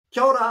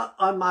Kia ora,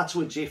 I'm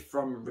Matua Geoff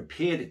from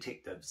Repair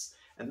Detectives,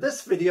 and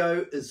this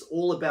video is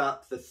all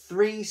about the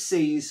 3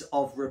 C's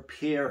of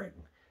repairing: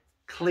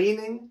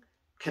 cleaning,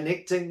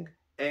 connecting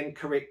and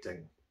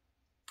correcting.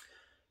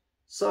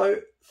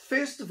 So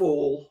first of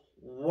all,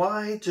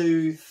 why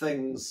do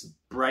things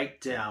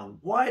break down?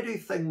 Why do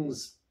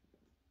things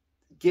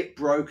get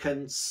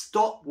broken,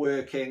 stop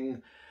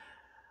working?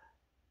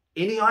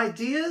 Any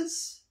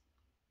ideas?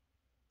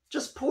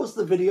 Just pause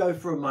the video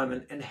for a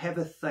moment and have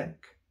a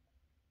think.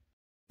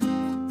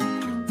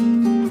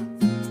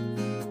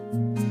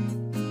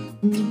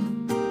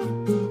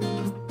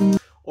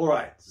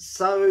 Alright,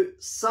 so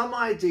some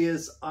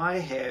ideas I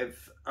have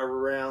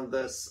around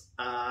this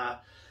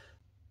are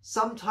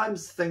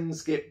sometimes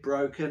things get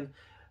broken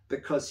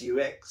because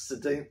you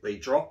accidentally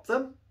drop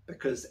them,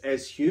 because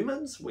as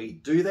humans we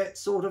do that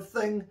sort of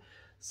thing.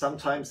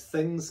 Sometimes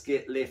things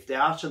get left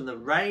out in the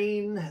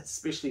rain,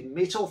 especially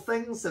metal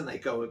things, and they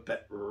go a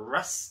bit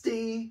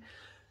rusty.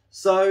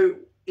 So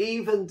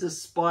even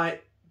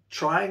despite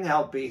trying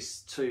our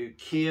best to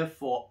care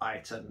for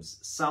items,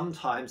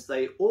 sometimes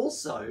they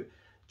also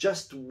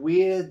just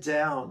wear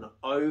down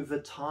over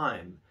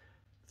time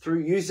through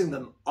using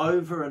them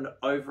over and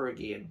over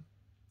again.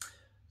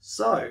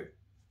 So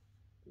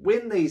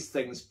when these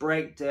things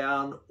break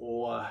down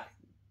or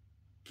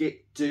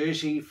get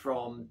dirty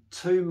from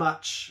too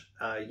much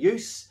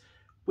use,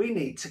 we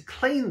need to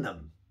clean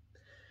them.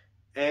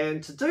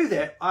 And to do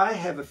that, I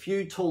have a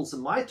few tools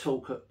in my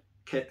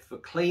toolkit for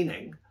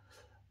cleaning.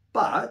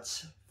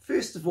 But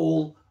first of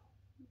all,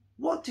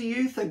 what do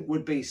you think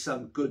would be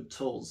some good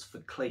tools for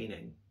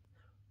cleaning?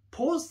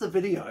 Pause the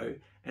video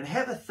and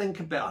have a think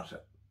about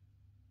it.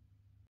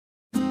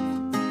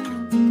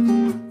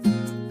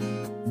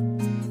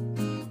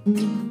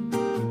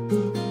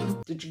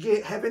 Did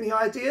you have any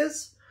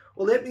ideas?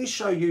 Well, let me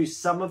show you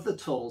some of the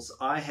tools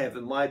I have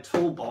in my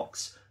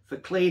toolbox for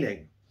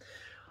cleaning.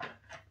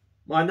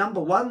 My number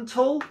 1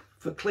 tool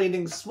for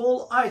cleaning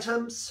small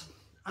items,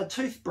 a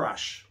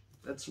toothbrush.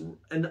 It's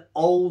an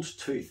old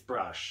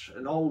toothbrush,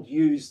 an old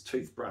used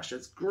toothbrush.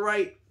 It's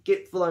great,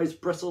 get for those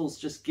bristles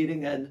just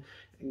getting in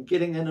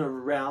and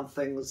around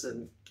things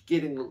and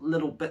getting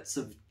little bits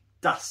of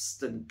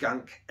dust and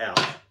gunk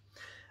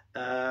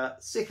out.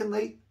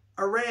 Secondly,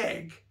 a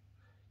rag.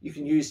 You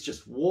can use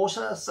just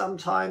water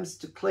sometimes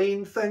to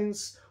clean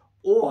things,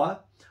 or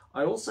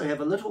I also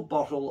have a little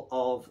bottle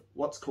of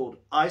what's called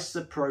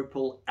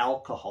isopropyl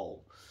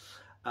alcohol.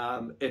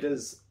 It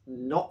is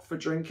not for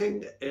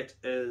drinking. It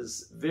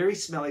is very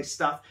smelly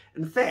stuff.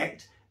 In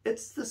fact,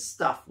 it's the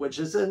stuff which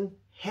is in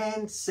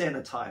hand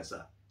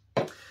sanitizer.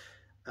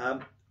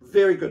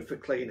 Very good for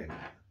cleaning.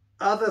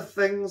 Other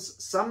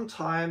things,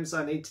 sometimes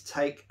I need to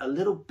take a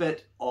little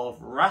bit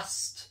of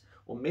rust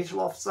or metal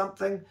off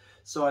something.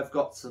 So I've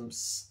got some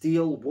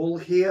steel wool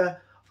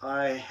here.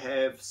 I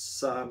have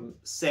some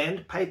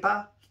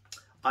sandpaper.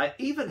 I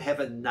even have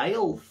a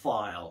nail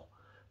file,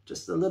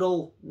 just a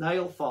little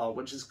nail file,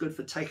 which is good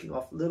for taking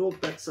off little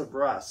bits of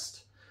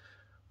rust.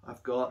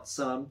 I've got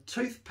some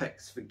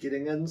toothpicks for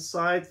getting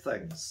inside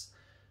things.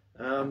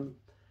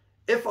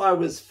 If I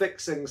was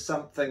fixing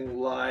something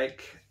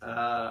like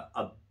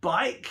a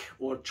bike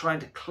or trying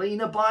to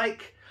clean a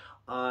bike,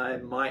 I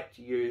might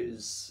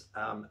use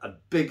a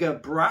bigger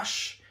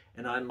brush,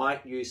 and I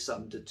might use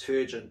some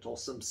detergent or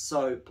some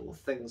soap or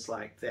things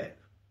like that.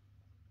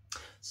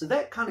 So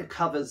that kind of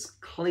covers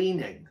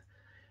cleaning.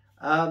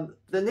 The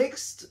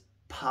next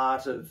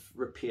part of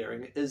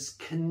repairing is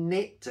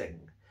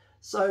connecting.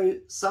 So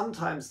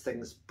sometimes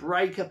things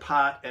break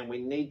apart and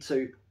we need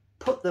to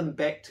put them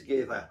back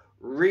together,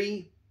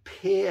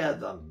 repair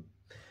them.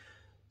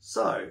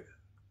 So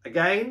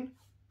again,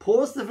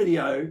 pause the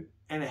video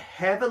and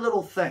have a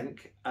little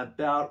think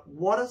about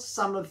what are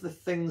some of the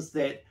things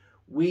that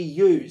we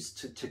use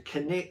to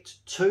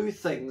connect 2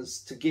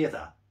 things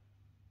together.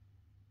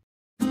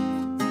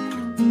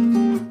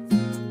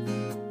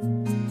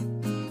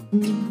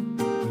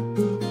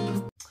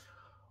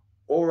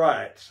 All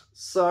right,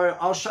 so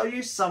I'll show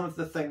you some of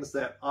the things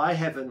that I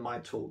have in my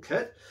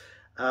toolkit.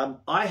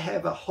 I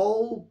have a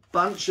whole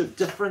bunch of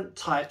different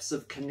types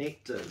of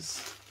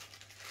connectors.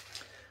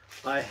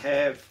 I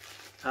have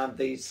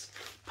these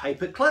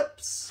paper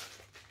clips.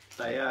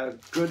 They are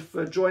good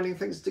for joining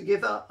things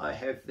together. I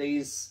have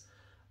these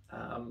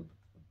I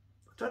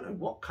don't know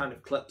what kind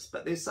of clips,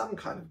 but there's some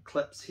kind of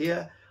clips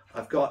here.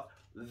 I've got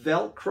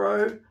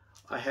Velcro.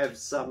 I have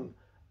some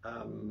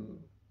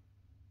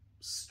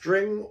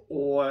string,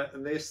 or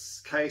in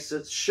this case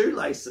it's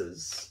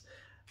shoelaces.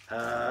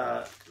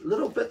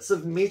 Little bits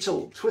of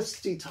metal,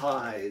 twisty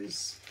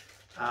ties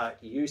are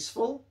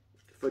useful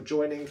for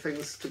joining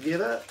things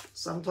together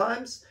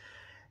sometimes.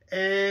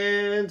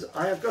 And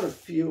I have got a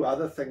few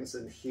other things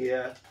in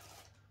here.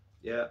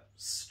 Yeah,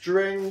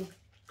 string,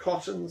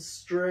 cotton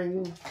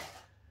string,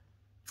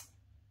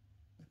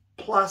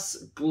 plus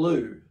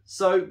glue.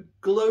 So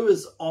glue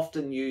is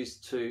often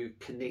used to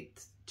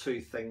connect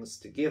 2 things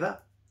together.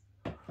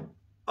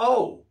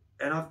 Oh,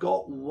 and I've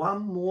got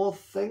one more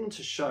thing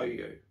to show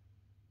you.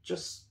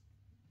 Just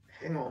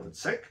hang on a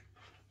sec.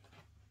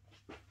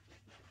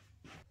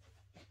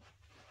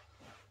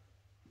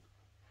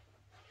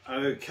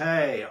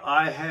 Okay,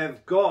 I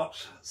have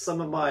got some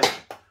of my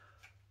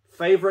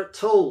favorite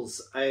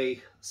tools,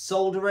 a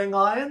soldering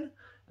iron,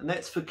 and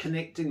that's for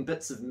connecting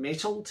bits of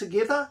metal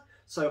together,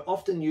 so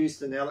often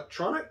used in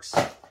electronics,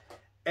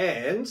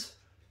 and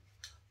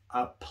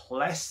a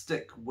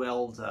plastic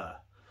welder.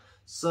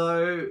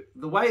 So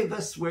the way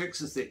this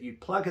works is that you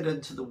plug it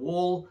into the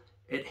wall,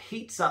 it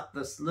heats up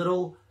this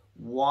little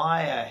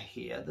wire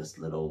here, this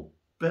little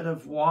bit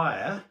of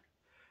wire,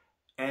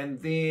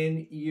 and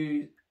then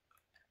you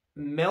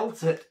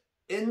melt it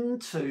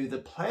into the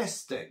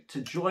plastic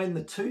to join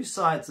the two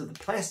sides of the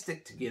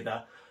plastic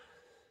together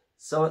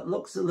so it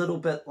looks a little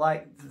bit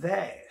like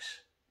that.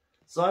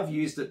 So I've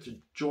used it to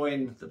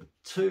join the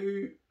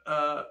two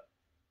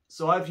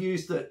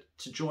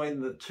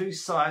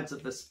sides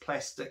of this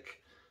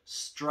plastic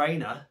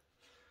strainer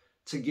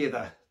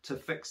together to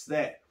fix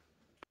that.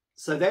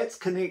 So that's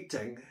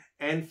connecting.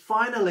 And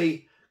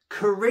finally,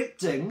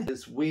 correcting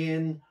is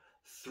when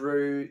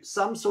through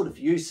some sort of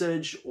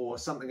usage or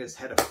something has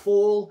had a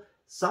fall,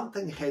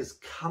 something has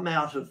come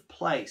out of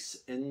place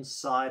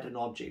inside an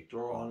object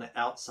or on the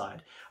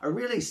outside. A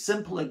really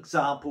simple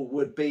example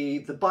would be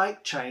the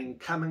bike chain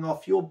coming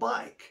off your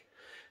bike.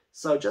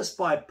 So just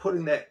by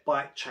putting that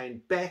bike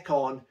chain back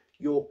on,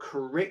 you're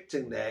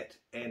correcting that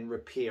and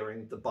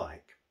repairing the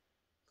bike.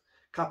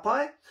 Ka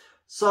pai?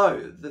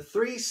 So the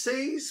 3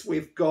 C's,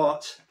 we've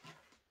got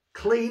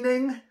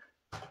cleaning,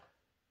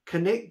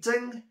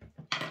 connecting,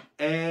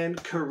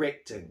 and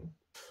correcting.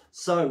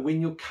 So when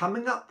you're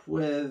coming up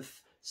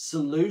with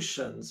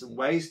solutions and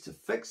ways to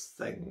fix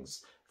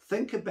things,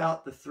 think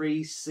about the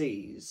 3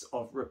 C's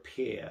of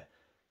repair: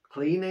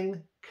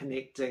 cleaning,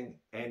 connecting,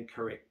 and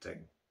correcting.